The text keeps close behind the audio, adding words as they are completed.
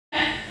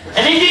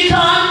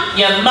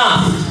you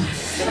must.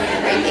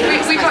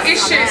 We've got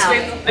issues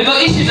with... We've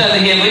got issues over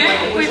here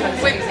with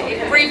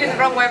breathing the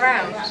wrong way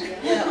around.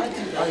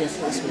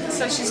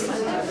 So she's...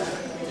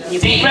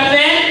 Deep breath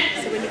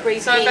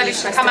in. So her belly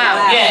should come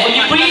out. Yeah, when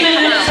you breathe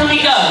in, let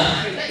somebody go.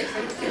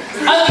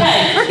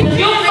 Okay, if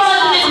you're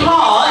finding it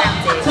hard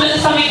to let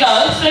somebody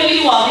go, stay where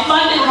you are. If you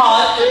find it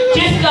hard,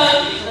 just go.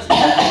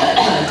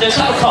 Just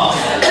like a cough.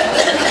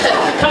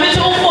 Come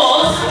into all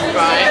fours.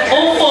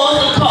 All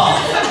fours and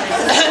cough.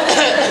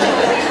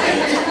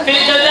 Feel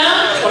it go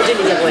down?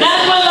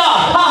 Now do a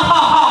laugh. Ha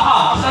ha ha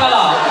ha. So a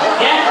laugh.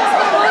 Yeah?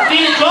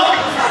 Feel it drop?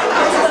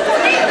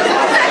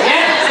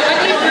 Yeah?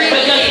 But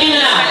it goes in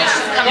and out.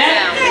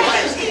 Yeah?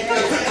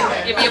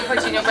 You're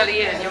putting your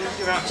belly in, you're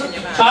arching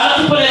your back. Try not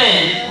to put it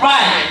in.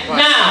 Right.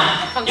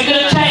 Now, you're going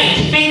to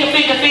change. Finger,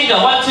 finger, finger.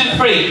 1, 2,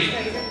 3.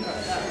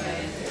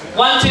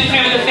 1, 2,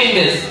 3 with the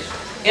fingers.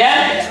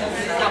 Yeah?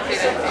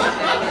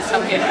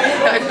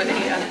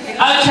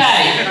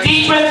 Okay.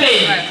 Deep breath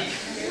in.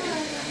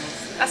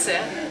 That's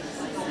it.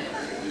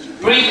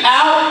 Breathe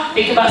out.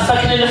 Think about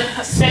sucking in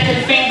the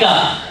second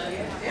finger.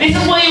 This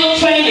is where your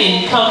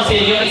training comes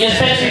in. Your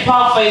sensory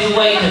pathways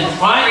awaken,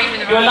 right?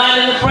 You're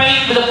aligning the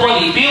brain with the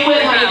body. Be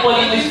aware of how your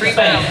body moves through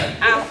space.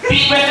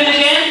 Deep breath in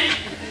again.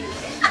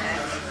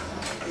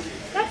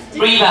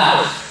 Breathe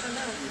out.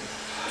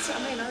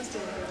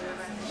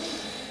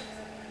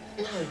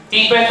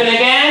 Deep breath in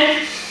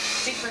again.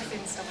 Deep breath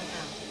in, stomach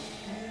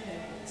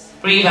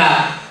out. Breathe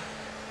out.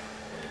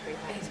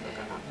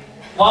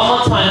 One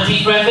more time.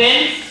 Deep breath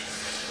in.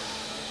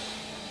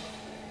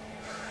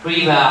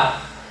 Breathe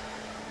out.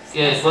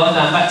 Good. Well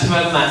done. Back to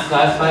romance,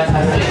 guys.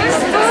 Fantastic.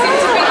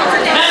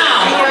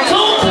 Now,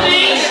 talk to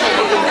me.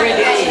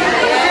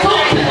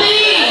 Talk to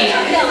me.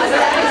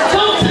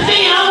 Talk to me.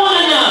 I want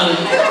to know.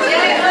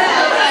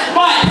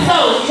 Right. So,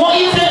 what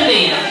are you telling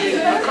me?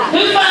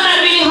 Who found that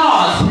really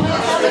hard?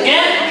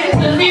 Yeah?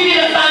 The few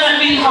people that found that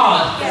really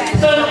hard.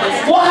 So,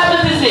 what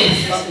happens is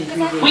this.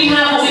 We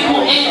have what we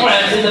call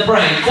engrams in the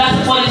brain. That's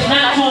the body's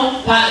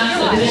natural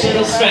patterns and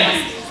positions of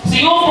strength. So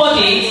your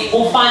body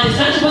will find its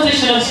natural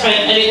position of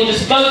strength and it will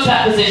just go to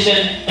that position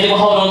and it will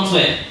hold on to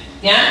it.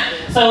 Yeah?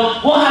 So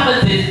what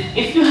happens is,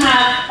 if you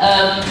have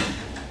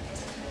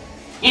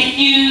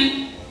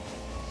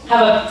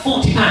a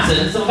 40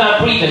 pattern, so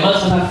about breathing,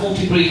 most of us have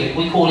 40 breathing,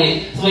 we call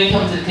it, so when you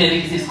come to the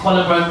clinic, it's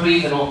collarbone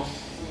breathing or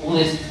all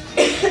this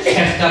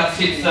chest duct,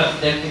 sits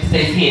up, everything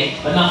stays here,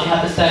 but nothing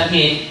happens down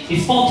here.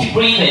 It's 40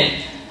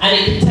 breathing and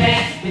it can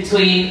take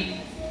between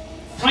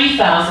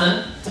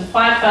 3,000 to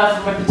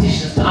 5,000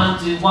 repetitions to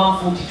undo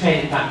 140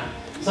 training pattern.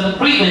 So the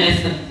breathing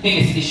is the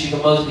biggest issue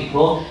for most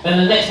people. Then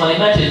the next one,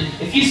 imagine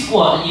if you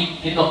squat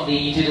and you're not me,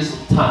 you do this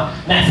all the time.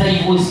 And that's how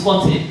you've always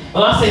squatted.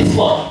 When I say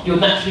squat, you'll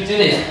naturally do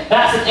this.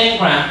 That's an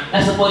engram.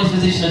 That's the body's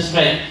position of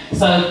strength.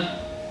 So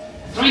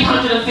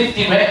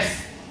 350 reps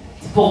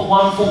to put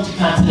 140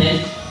 pattern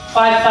in,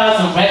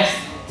 5,000 reps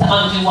to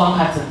undo one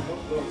pattern.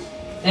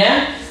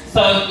 Yeah?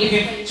 So if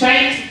you've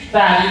trained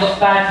bad, you've got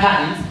bad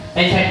patterns,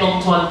 they take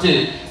long to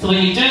undo. So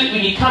when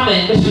you come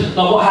in, which is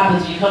what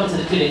happens when you come into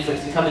the clinic, for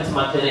instance, you come into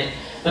my clinic,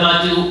 then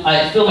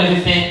I film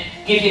everything,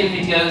 give you the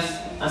videos,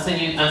 I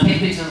take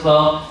pictures as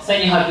well,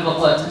 send you how you've got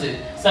work to do.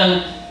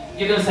 So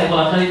you're going to say, well,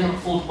 I can only come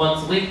forward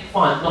once a week,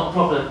 fine, not a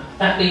problem.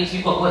 That means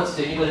you've got work to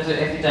do, you've got to do it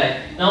every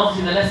day. Now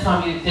obviously the less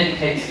time you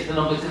dedicate to it, the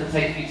longer it's going to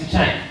take for you to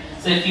change.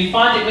 So if you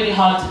find it really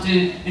hard to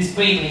do this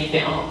breathing and you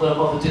think, I'm not going to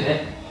bother doing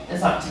it,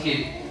 it's up to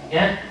you.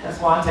 Yeah? That's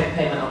why I take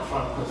payment up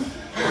front, because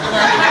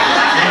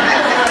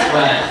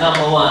right,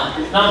 number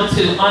one. Number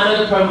two, I know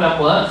the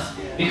program works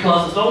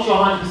because as long as you're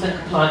 100%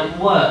 compliant, it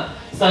will work.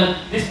 So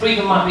this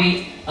breathing might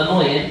be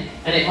annoying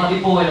and it might be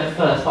boring at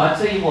first, but I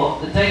tell you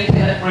what, the day you take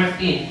that breath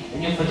in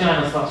and your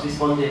vagina starts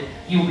responding,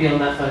 you'll be on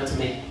that phone to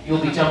me.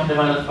 You'll be jumping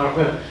around the front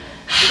room.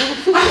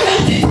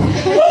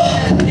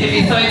 You'll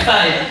be so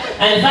excited.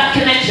 And that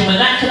connection, when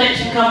that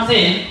connection comes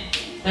in,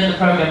 then the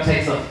program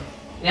takes off.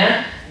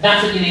 Yeah?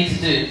 That's what you need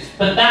to do.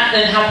 But that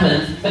then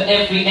happens for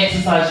every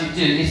exercise you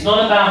do. It's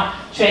not about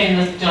training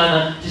the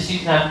vagina just so you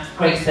can have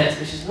great sex,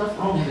 which is nothing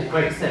wrong with having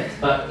great sex,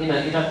 but you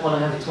know, you don't want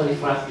to have it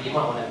 24 hours, but you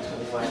might want to have it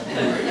 24 hours a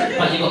day.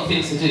 But you've got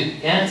things to do,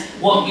 yeah?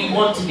 What you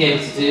want to be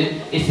able to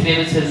do is to be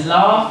able to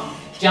laugh,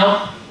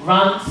 jump,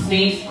 run,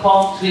 sneeze,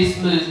 cough, twist,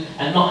 move,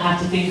 and not have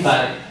to think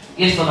about it.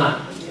 Yes or no?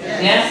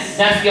 Yes?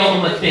 That's the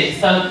ultimate thing.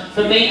 So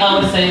for me, I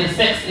would say the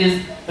sex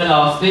is the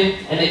last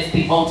bit, and it's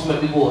the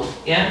ultimate reward,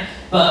 yeah?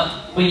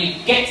 But when you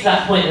get to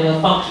that point of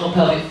a functional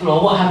pelvic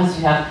floor, what happens?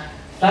 You have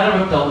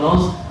flatter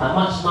abdominals, a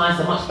much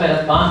nicer, much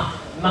better butt,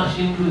 much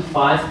improved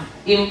thighs,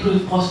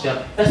 improved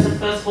posture. That's the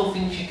first 4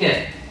 things you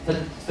get for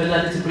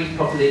learning to breathe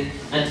properly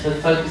and for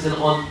focusing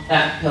on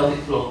that pelvic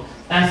floor.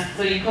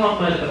 So you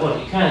can't murder the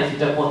body. You can if you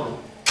don't want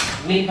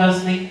them. Me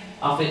personally,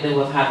 I think they're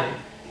worth having.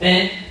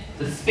 Then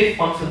the 5th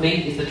one for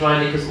me is the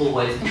dry knickers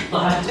always.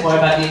 Not having to worry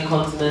about the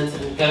incontinence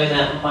and going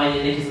out and buying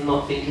your knickers and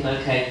not thinking,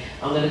 okay,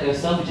 I'm going to go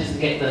Selfridges and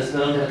get those,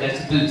 and then I'm going to go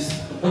to Boots.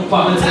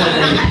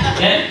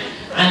 Yeah?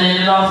 And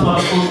then the last one,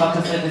 of course, like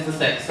I said, is the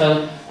sex.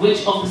 So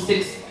which of the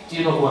 6 do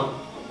you not want?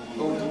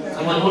 You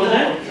want all of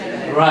that?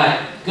 Right.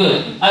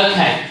 Good.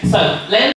 Okay. So let's